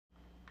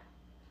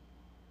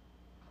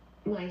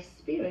my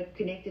spirit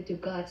connected to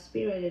God's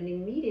spirit, and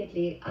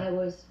immediately I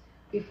was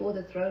before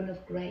the throne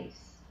of grace.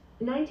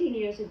 19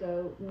 years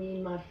ago, me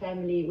and my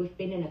family, we've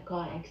been in a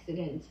car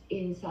accident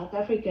in South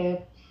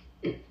Africa.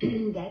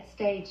 That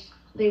stage,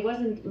 there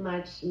wasn't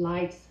much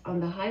lights on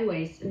the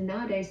highways. And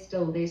nowadays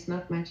still, there's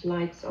not much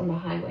lights on the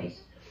highways.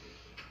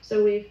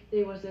 So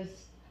there was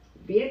this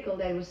vehicle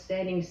that was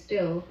standing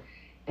still,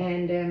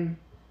 and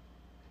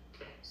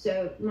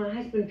so my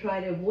husband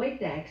tried to avoid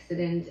the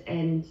accident,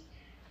 and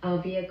our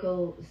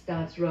vehicle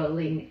starts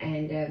rolling,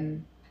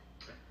 and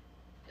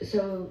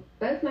so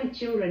both my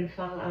children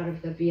fell out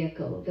of the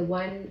vehicle. The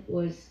one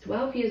was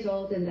 12 years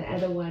old and the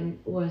other one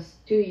was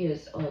 2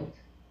 years old.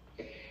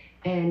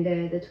 And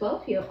the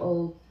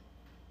 12-year-old,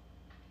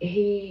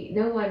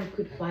 no one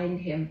could find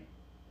him.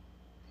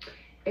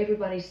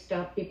 Everybody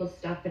stopped, people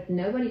stopped, but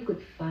nobody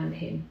could find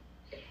him.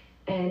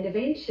 And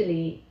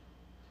eventually,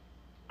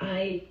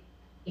 I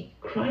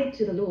cried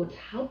to the Lord,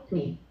 help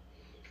me.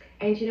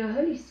 And you know,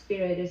 Holy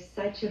Spirit is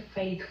such a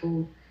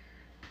faithful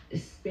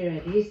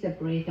Spirit. He's the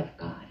breath of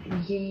God,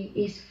 and He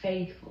is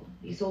faithful.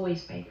 He's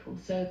always faithful.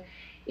 So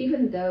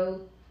even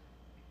though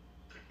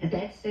at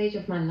that stage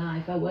of my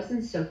life, I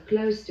wasn't so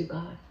close to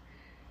God,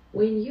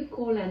 when you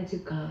call unto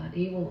God,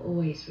 He will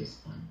always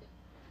respond.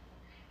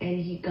 And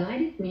He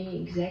guided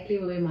me exactly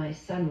where my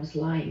son was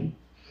lying.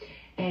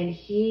 And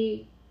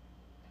he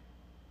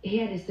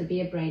had a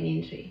severe brain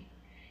injury.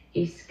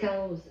 His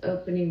skull was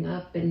opening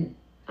up, and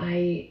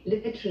I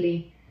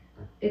literally,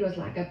 it was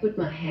like I put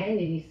my hand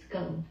in his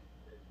skull.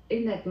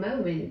 In that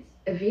moment,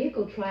 a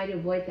vehicle tried to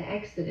avoid the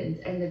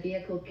accident, and the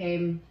vehicle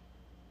came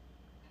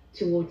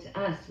towards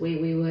us where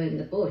we were in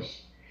the bush.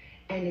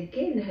 And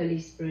again, the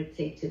Holy Spirit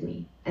said to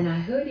me, and I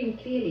heard Him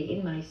clearly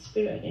in my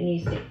spirit, and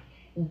He said,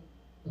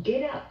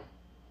 get up.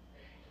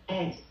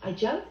 And I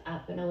jumped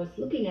up, and I was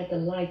looking at the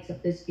lights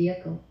of this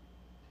vehicle.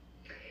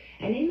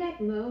 And in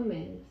that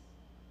moment,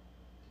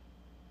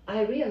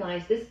 I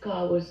realized this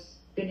car was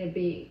going to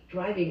be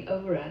driving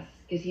over us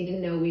because he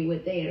didn't know we were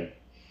there.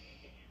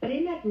 But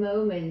in that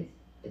moment,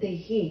 the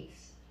heat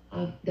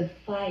of the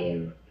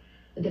fire,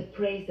 the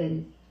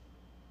presence,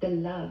 the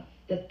love,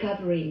 the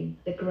covering,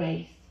 the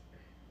grace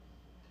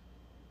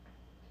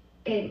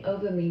came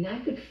over me. And I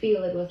could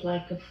feel it was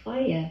like a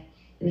fire.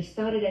 And it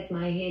started at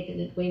my head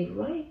and it went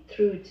right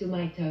through to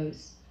my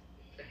toes.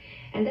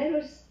 And that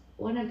was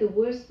one of the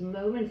worst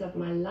moments of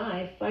my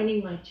life,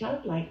 finding my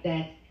child like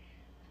that.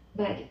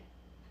 But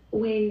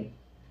when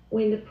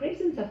the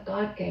presence of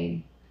God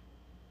came,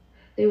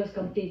 there was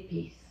complete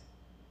peace.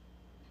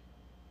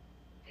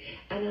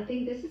 And I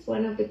think this is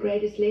one of the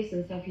greatest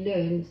lessons I've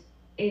learned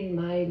in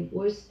my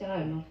worst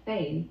time of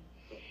pain,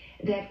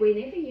 that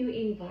whenever you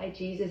invite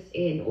Jesus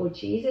in, or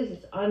Jesus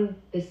is on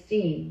the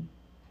scene,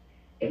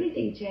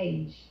 everything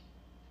changes.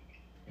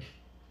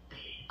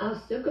 Our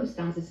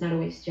circumstances not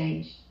always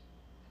change,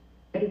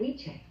 but we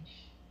change.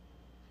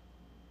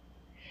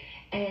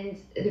 And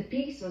the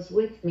peace was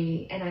with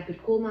me, and I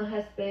could call my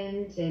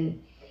husband,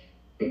 and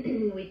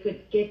we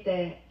could get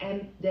the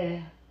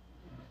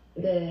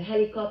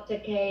helicopter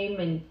came,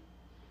 and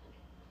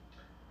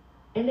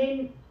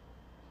then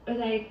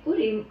they put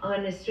him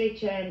on a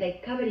stretcher and they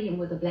covered him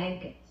with a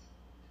blanket.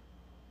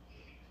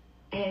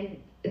 And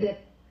the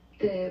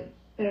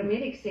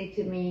paramedic said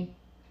to me,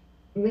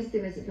 Mr.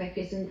 and Mrs.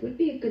 McPherson, it would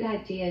be a good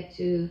idea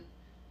to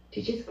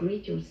just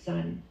greet your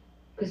son,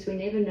 because we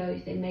never know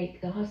if they make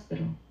the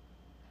hospital.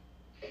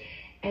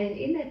 And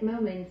in that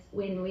moment,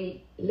 when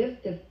we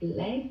lifted the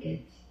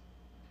blanket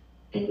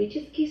and we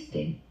just kissed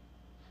him,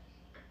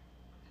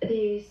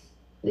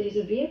 there's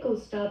a vehicle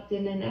stopped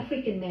and an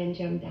African man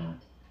jumped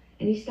out,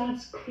 and he started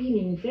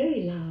screaming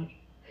very loud.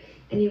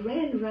 And he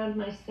ran around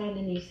my son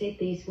and he said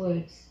these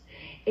words,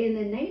 in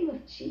the name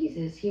of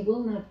Jesus, he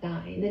will not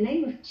die. In the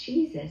name of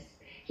Jesus,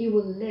 he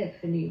will live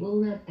and he will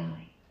not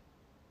die.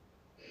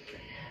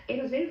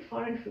 It was very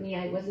foreign for me.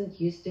 I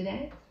wasn't used to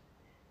that.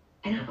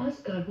 And I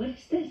asked God, what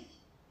is this?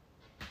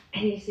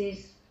 And He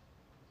says,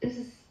 this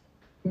is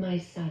my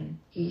son.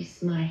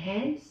 He's my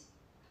hands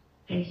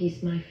and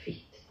he's my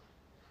feet.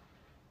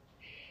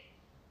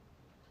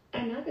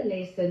 Another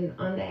lesson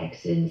on the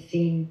accident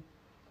scene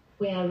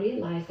where I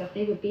realized I've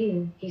never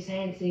been his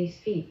hands and his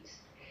feet.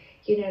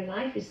 You know,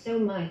 life is so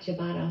much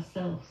about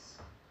ourselves.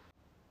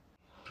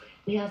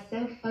 We are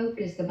so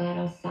focused about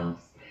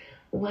ourselves.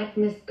 What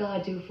must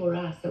God do for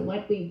us, or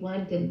what we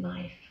want in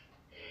life,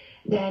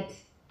 that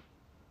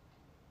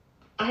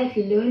I've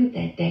learned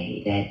that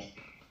day that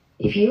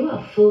if you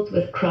are filled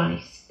with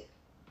Christ,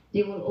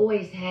 you will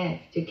always have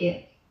to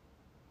give.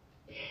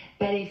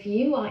 But if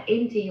you are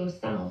empty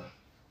yourself,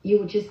 you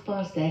will just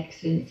pass the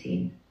accident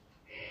scene.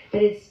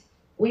 But it's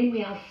when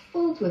we are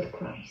filled with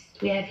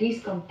Christ, we have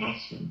His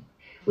compassion,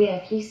 we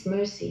have His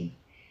mercy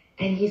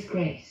and His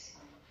grace.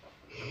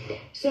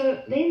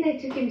 So then they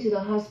took him to the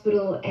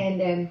hospital,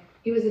 and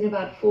he was in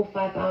about 4 or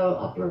 5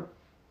 hour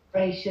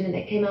operation, and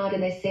they came out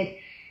and they said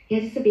he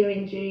has a severe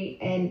injury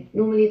and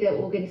normally the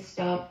organs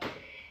stop,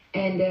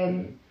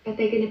 and but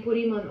they're going to put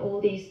him on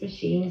all these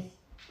machines.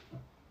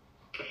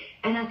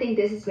 And I think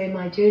this is where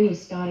my journey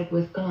started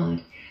with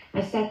God.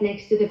 I sat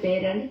next to the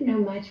bed. I didn't know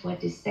much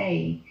what to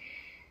say.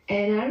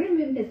 And I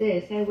remember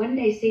this. I one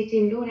day said to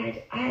him,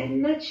 Lord,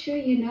 I'm not sure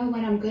you know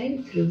what I'm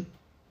going through.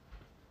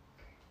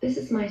 This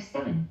is my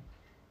son.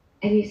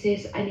 And he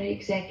says, I know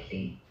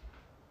exactly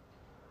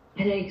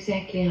how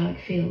it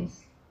feels.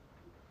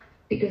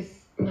 Because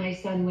my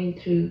son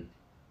went through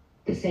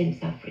the same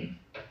suffering.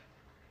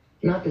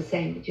 Not the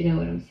same, but you know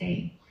what I'm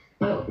saying.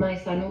 My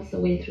son also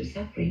went through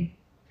suffering.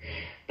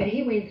 But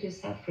he went through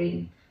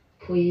suffering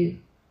for you.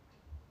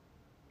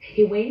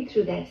 He went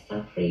through that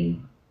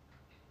suffering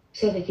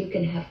so that you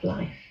can have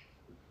life.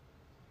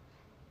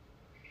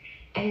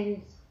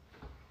 And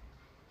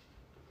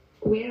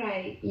where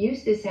I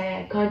used to say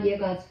I can't hear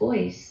God's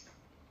voice,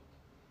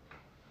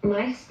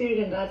 my spirit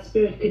and God's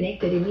spirit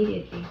connected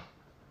immediately.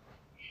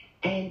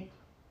 And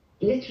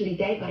literally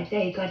day by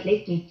day, God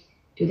led me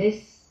to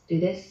this, to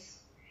this.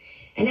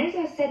 And as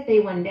I sat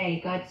there one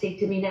day, God said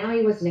to me, now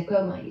he was in a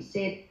coma, he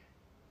said,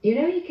 you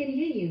know he can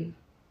hear you.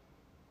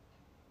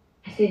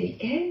 I said, he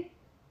can?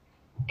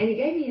 And he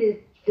gave me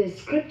the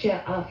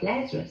scripture of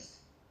Lazarus.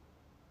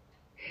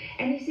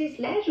 And he says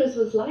Lazarus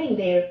was lying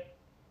there,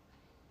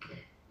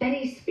 but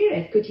his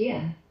spirit could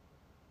hear.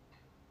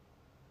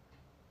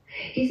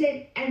 He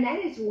said, and that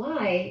is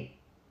why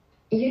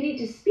you need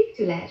to speak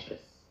to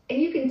Lazarus. And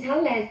you can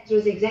tell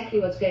Lazarus exactly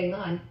what's going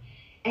on.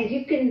 And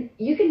you can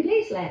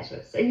bless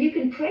Lazarus. And you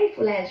can pray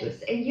for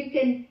Lazarus. And you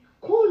can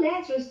call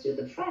Lazarus to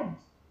the front.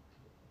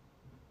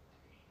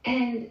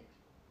 And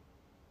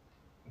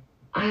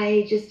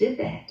I just did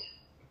that.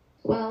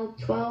 Well,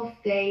 12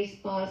 days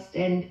passed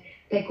and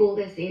they called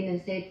us in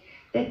and said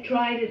they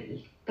tried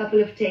a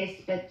couple of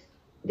tests, but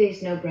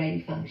there's no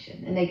brain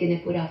function and they're going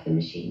to put off the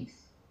machines.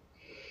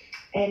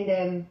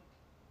 And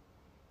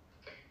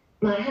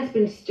my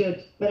husband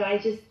stood, but I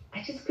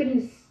just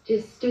couldn't,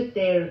 just stood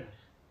there,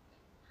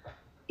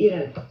 you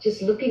know,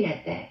 just looking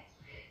at that.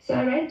 So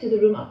I ran to the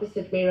room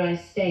opposite where I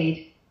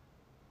stayed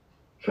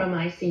from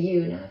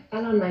ICU and I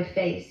fell on my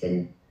face,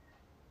 and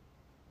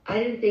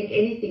I didn't think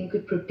anything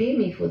could prepare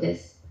me for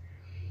this.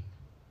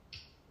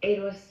 It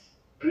was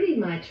pretty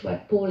much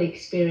what Paul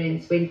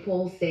experienced when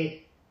Paul said,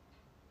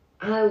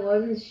 I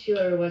wasn't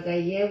sure, was I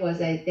here,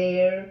 was I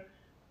there,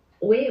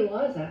 where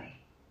was I?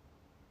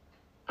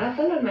 I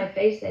fell on my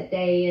face that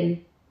day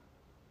and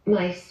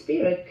my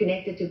spirit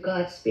connected to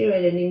God's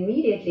spirit, and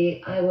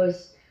immediately I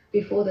was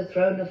before the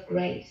throne of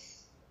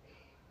grace.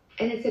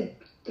 And it's a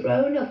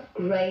throne of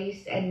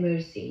grace and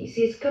mercy. He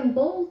says, come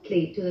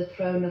boldly to the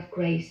throne of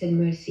grace and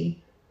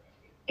mercy.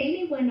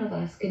 Any one of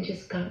us can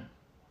just come.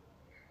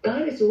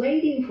 God is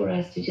waiting for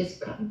us to just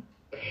come.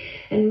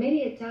 And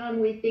many a time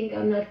we think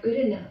I'm not good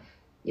enough.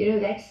 You know,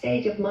 that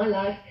stage of my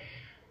life,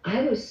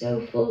 I was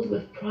so filled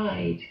with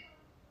pride.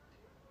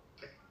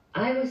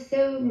 I was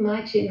so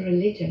much in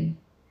religion.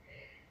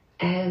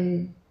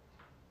 I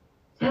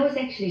was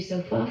actually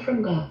so far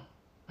from God.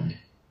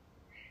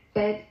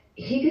 But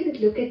he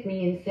didn't look at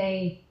me and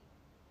say,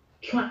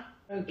 try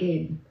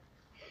again.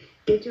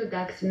 Get your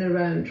ducks in a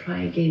row and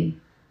try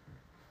again.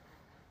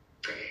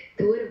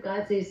 The word of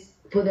God says,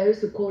 for those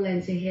who call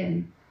unto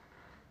him,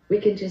 we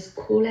can just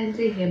call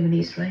unto him and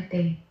he's right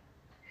there.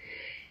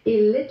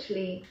 He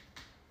literally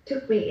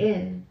took me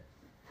in,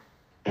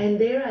 and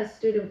there I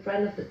stood in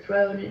front of the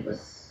throne. It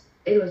was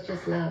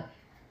just love.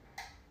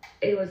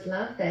 It was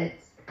love that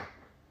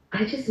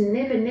I just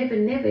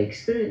never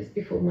experienced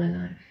before my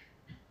life.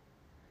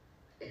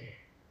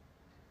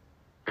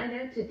 I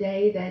know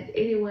today that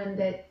anyone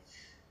that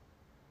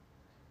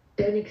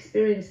don't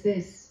experience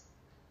this,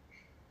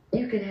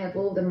 you can have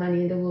all the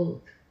money in the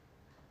world,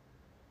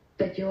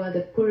 but you are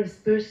the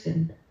poorest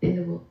person in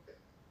the world.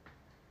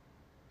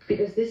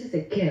 Because this is a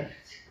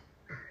gift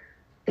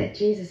that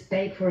Jesus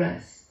paid for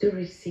us to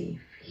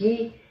receive.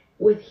 He,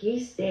 with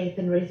his death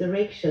and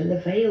resurrection, the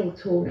veil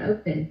torn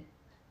open,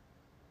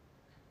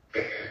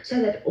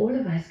 so that all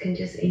of us can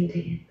just enter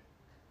in.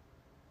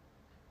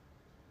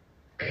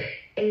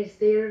 It is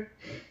there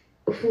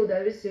for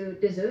those who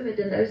deserve it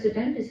and those who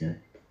don't deserve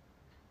it.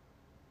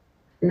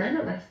 None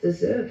of us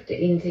deserve to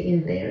enter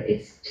in there.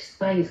 It's just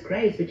by his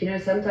grace. But you know,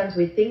 sometimes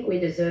we think we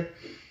deserve,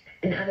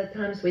 and other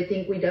times we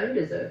think we don't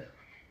deserve.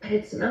 But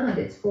it's not.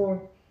 It's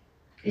for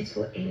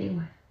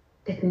anyone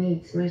that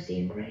needs mercy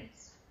and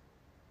grace.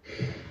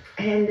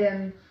 And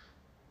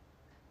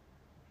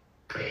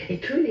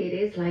it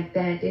is like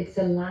that. It's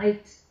a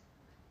light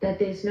that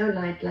there's no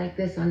light like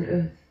this on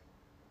earth.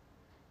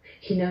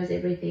 He knows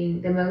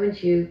everything. The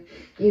moment you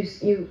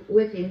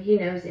with him, he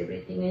knows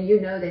everything, and you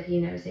know that he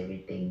knows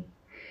everything.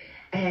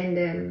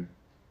 And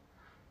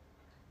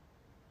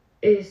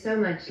it is so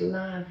much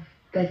love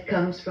that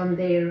comes from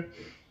there,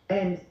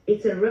 and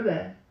it's a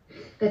river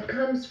that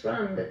comes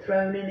from the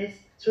throne, and it's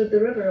through the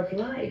river of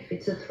life.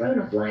 It's a throne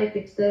of life.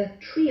 It's the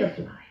tree of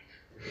life.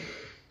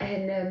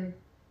 And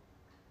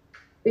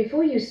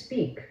before you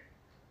speak,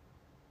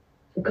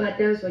 God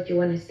knows what you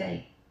want to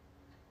say.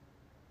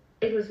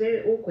 It was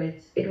very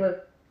awkward. It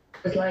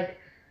was like,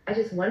 I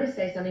just want to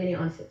say something and he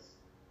answers.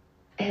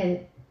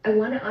 And I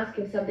want to ask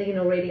him something and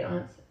already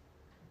answer.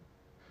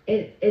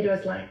 It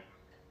was like,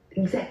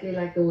 exactly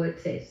like the word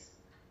says.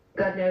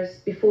 God knows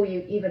before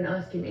you even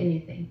ask him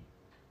anything.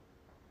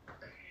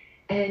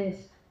 And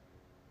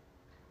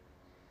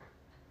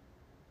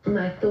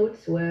my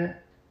thoughts were,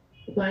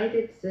 why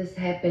did this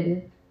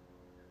happen?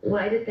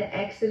 Why did the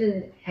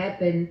accident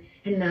happen?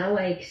 And now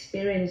I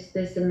experience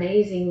this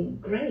amazing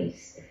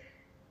grace.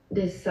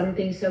 Does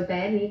something so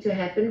bad need to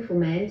happen for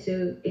man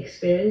to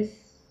experience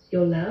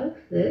your love,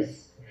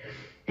 this?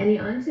 And he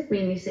answered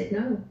me and he said,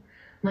 no,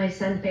 my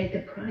son paid the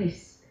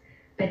price.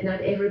 But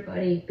not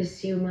everybody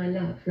pursue my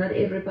love. Not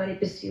everybody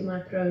pursue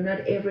my throne.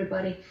 Not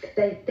everybody.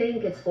 They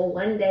think it's for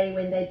one day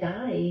when they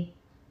die.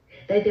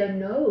 They don't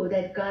know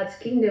that God's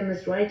kingdom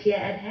is right here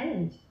at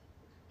hand.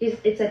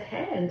 It's at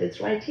hand. It's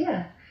right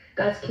here.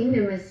 God's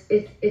kingdom is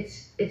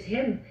it's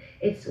him.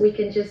 We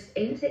can just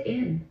enter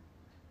in.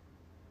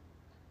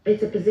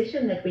 It's a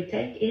position that we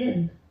take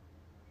in.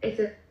 It's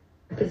a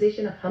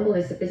position of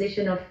humbleness, a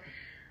position of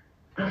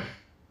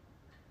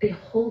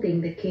beholding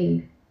the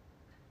King.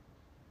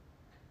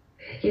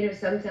 You know,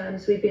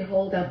 sometimes we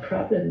behold our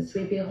problems,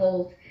 we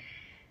behold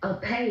our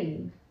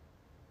pain,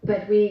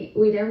 but we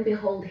don't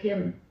behold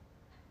him.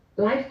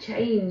 Life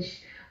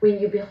change when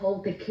you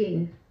behold the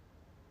King.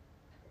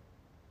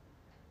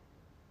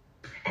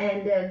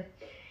 And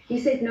he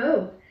said,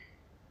 no,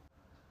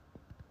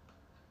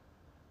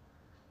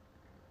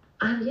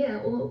 I'm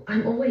here.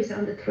 I'm always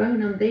on the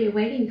throne. I'm there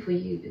waiting for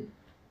you.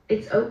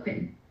 It's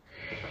open.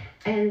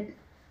 And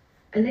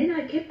then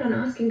I kept on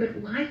asking, but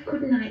why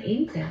couldn't I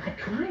enter? I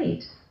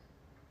tried.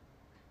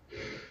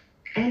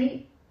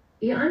 And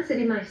he answered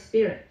in my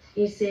spirit.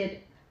 He said,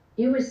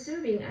 you were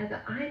serving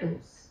other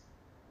idols.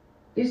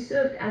 You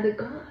served other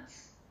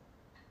gods.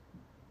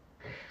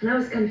 And I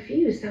was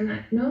confused. I'm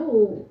like,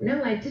 no,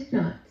 I did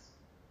not.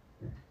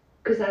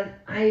 Because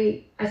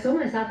I saw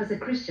myself as a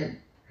Christian.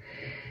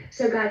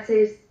 So God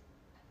says,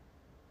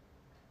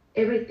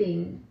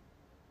 everything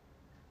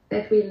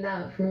that we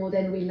love more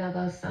than we love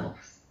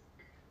ourselves.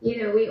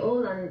 You know, we are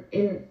all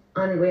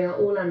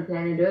on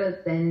planet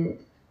Earth, and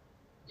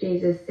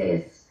Jesus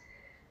says,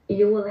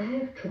 you will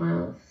have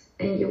trials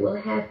and you will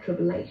have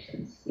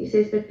tribulations. He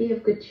says, but be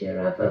of good cheer,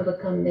 I've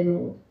overcome them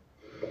all.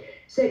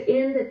 So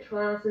in the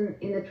trials and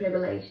in the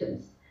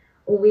tribulations,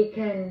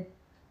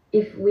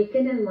 if we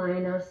can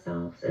align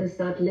ourselves and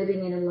start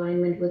living in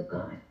alignment with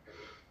God,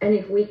 and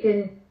if we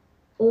can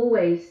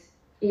always,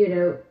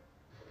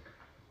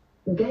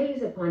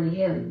 gaze upon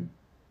him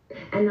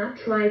and not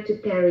try to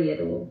carry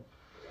it all.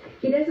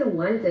 He doesn't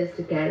want us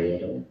to carry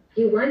it all.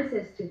 He wants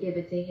us to give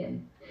it to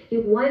him. He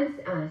wants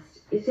us.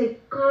 He said,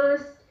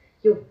 cast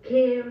your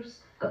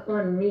cares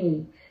upon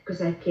me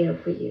because I care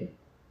for you.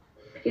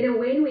 You know,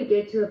 when we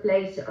get to a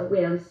place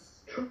where I'm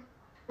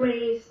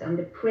stressed, I'm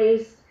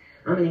depressed,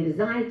 I'm in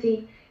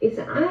anxiety, it's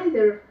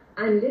either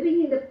I'm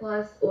living in the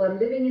past or I'm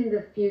living in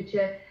the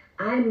future.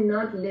 I'm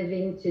not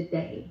living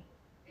today.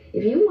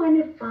 If you want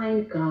to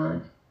find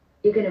God,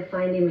 you're going to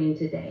find him in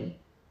today.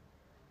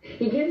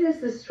 He gives us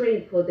the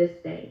strength for this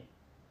day.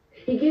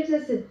 He gives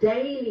us a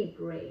daily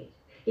bread.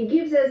 He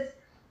gives us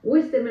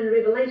wisdom and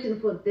revelation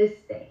for this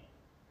day.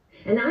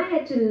 And I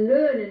had to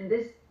learn in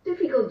this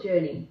difficult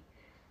journey,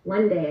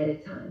 one day at a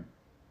time,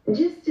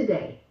 just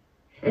today.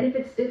 And if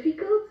it's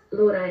difficult,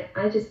 Lord,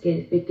 I just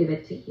give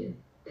it to you.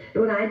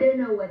 Lord, I don't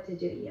know what to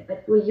do here,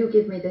 but will you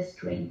give me the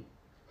strength?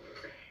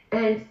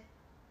 And,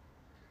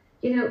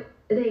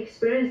 the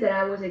experience that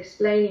I was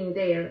explaining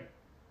there,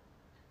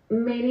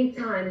 many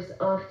times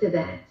after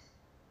that,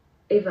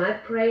 if I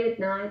pray at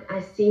night,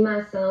 I see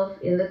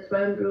myself in the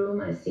throne room.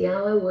 I see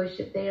how I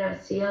worship there. I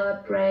see how I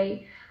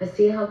pray. I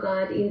see how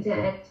God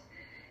interacts.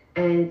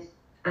 And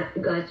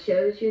God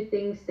shows you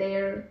things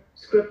there.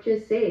 Scripture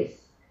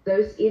says,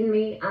 those in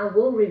me, I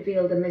will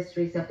reveal the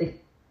mysteries of the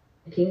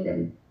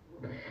kingdom.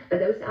 But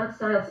those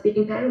outside, I'll speak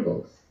in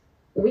parables.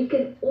 We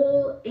can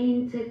all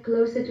enter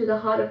closer to the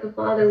heart of the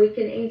Father. We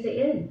can enter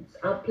in. It's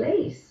our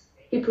place.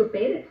 He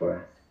prepared it for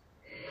us.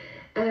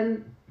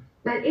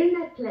 But in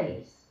that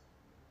place,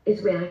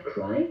 is where I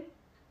cry.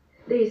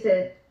 There's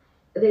a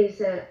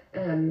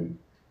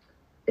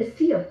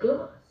sea of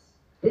glass.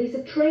 There's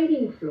a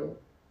trading floor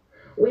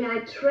where I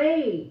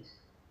trade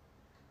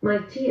my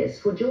tears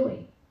for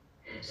joy.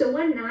 So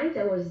one night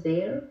I was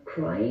there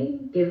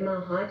crying, giving my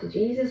heart to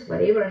Jesus.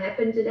 Whatever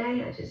happened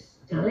today, I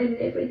just tell him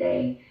every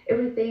day,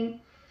 everything.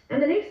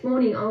 And the next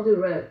morning Aldo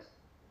wrote,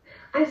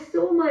 I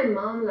saw my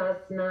mom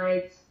last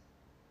night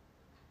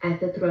at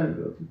the throne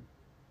room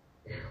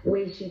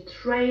where she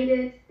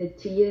traded her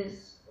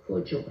tears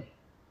for joy.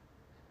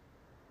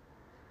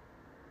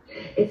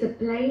 It's a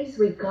place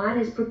where God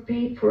has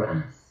prepared for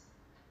us.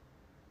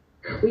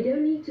 We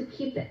don't need to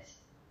keep it.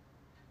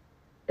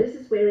 This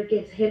is where it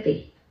gets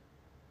heavy.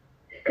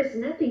 Because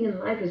nothing in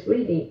life is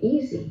really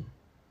easy.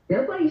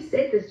 Nobody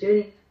said this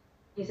journey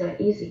is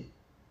easy.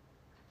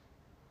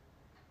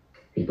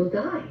 People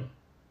die.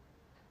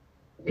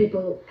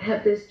 People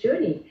have this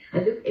journey. I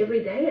look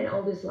every day at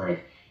all this life.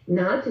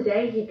 Now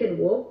today he can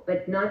walk,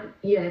 but not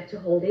you have to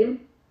hold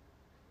him.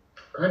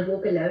 Can't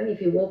walk alone.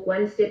 If you walk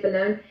one step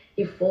alone,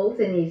 he falls,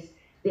 and he's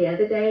the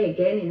other day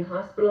again in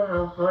hospital,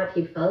 how hard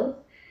he felt.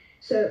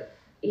 So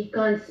he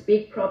can't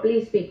speak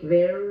properly, speak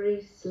very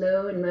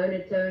slow and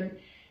monotone.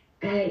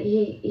 And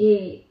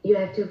you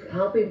have to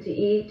help him to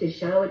eat, to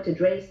shower, to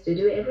dress, to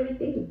do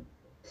everything.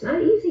 It's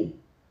not easy.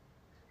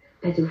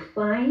 But to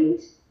find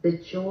the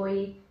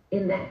joy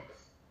in that.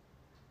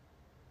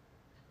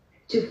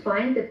 To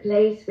find the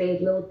place where,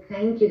 Lord,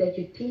 thank you that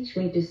you teach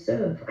me to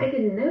serve. I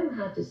didn't know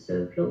how to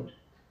serve, Lord.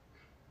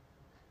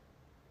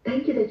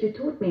 Thank you that you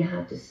taught me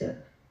how to serve.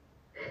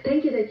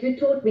 Thank you that you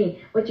taught me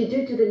what you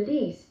do to the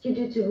least, you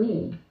do to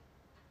me.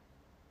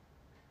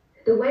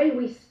 The way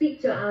we speak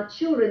to our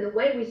children, the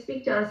way we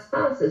speak to our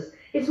spouses,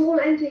 it's all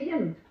unto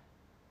him.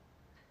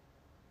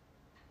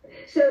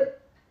 So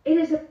it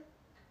is a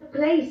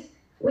place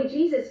where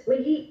Jesus,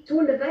 when he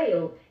torn the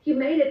veil, he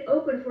made it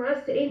open for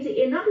us to enter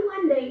in, not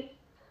one day,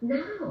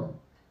 now.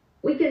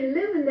 We can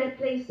live in that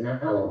place now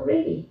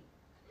already.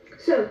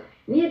 So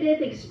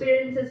near-death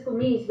experiences for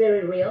me is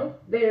very real,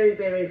 very,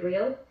 very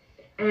real.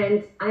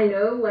 And I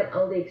know what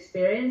all the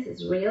experience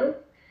is real.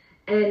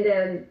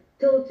 And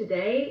till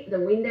today, the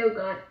window,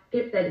 God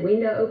kept that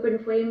window open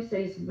for him. So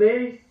he's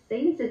very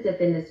sensitive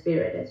in the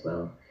spirit as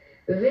well.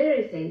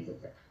 Very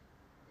sensitive.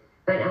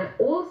 But I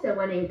also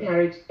want to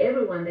encourage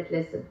everyone that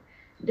listens.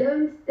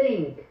 Don't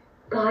think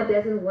God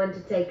doesn't want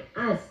to take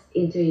us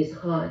into his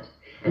heart.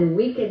 And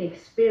we can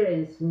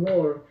experience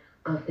more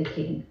of the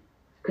King.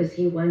 Because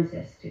he wants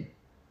us to.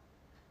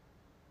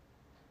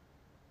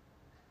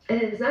 And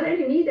it's not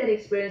only me that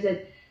experienced it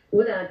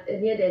without a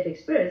near-death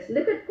experience.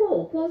 Look at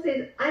Paul. Paul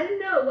says, I don't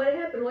know what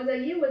happened. Was I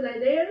here? Was I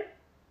there?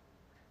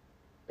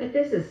 But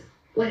this is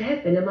what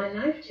happened and my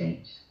life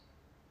changed.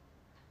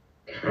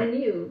 I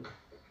knew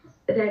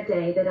that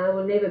day that I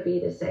will never be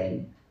the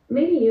same.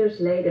 Many years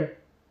later,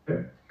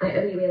 I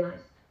only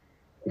realized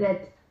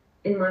that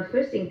in my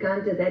first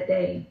encounter that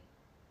day,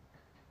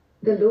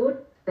 the Lord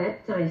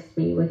baptized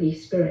me with his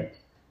Spirit.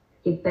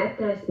 He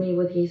baptized me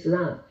with his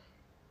love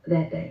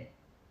that day.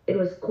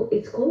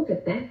 It's called the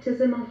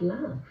baptism of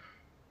love.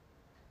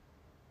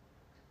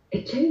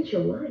 It changed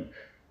your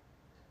life.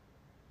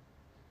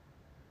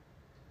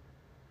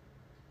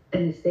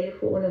 And it's there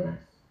for all of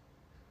us.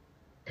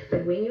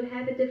 But when you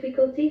have a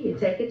difficulty, you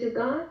take it to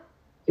God,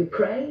 you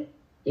pray,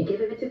 you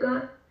give it to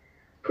God.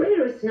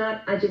 Prayer is not,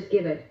 I just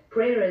give it.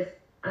 Prayer is,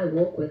 I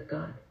walk with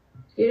God.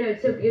 You know,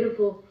 it's so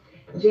beautiful.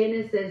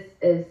 Genesis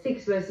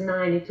 6 verse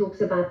 9, it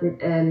talks about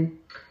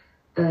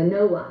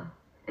Noah,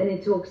 and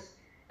it talks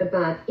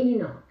about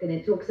Enoch, and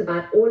it talks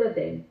about all of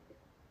them.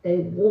 They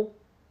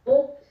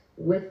walked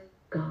with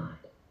God.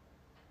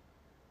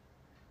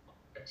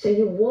 So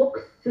you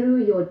walk through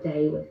your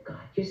day with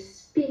God. You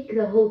speak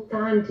the whole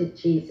time to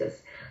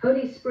Jesus.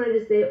 Holy Spirit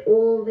is there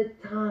all the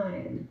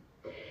time.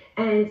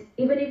 And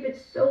even if it's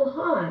so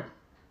hard,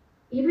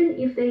 even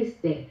if there's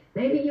death,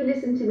 maybe you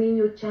listen to me and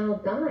your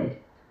child died.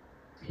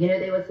 You know,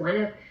 there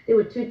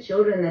were two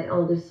children that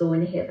elder saw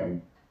in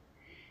heaven.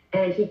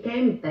 And he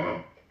came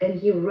back and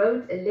he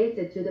wrote a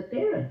letter to the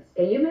parents.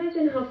 Can you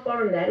imagine how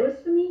foreign that was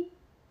for me?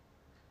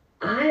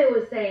 I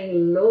was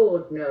saying,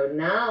 Lord, no,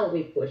 now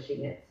we're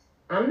pushing it.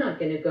 I'm not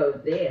going to go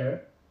there.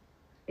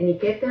 And he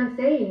kept on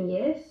saying,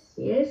 yes,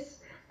 yes.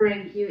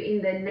 Thank you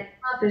in the name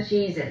of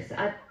Jesus.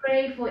 I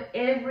pray for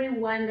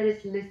everyone that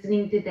is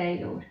listening today,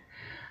 Lord.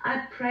 I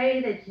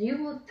pray that you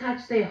will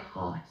touch their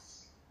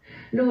hearts.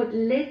 Lord,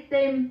 let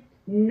them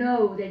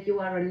know that you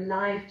are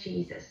alive,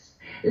 Jesus.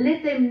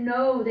 Let them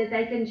know that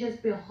they can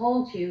just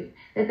behold you,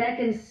 that they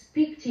can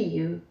speak to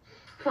you.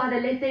 Father,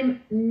 let them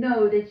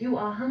know that you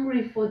are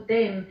hungry for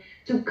them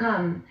to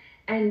come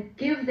and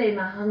give them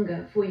a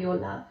hunger for your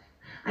love.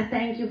 I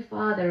thank you,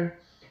 Father,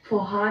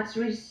 for hearts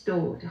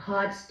restored,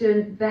 hearts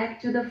turned back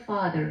to the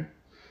Father.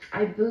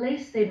 I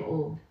bless them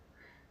all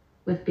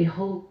with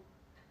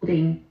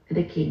beholding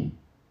the King.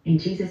 In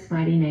Jesus'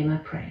 mighty name I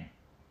pray.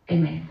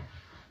 Amen.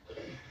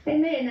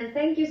 Amen, and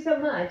thank you so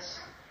much.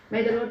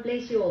 May the Lord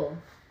bless you all.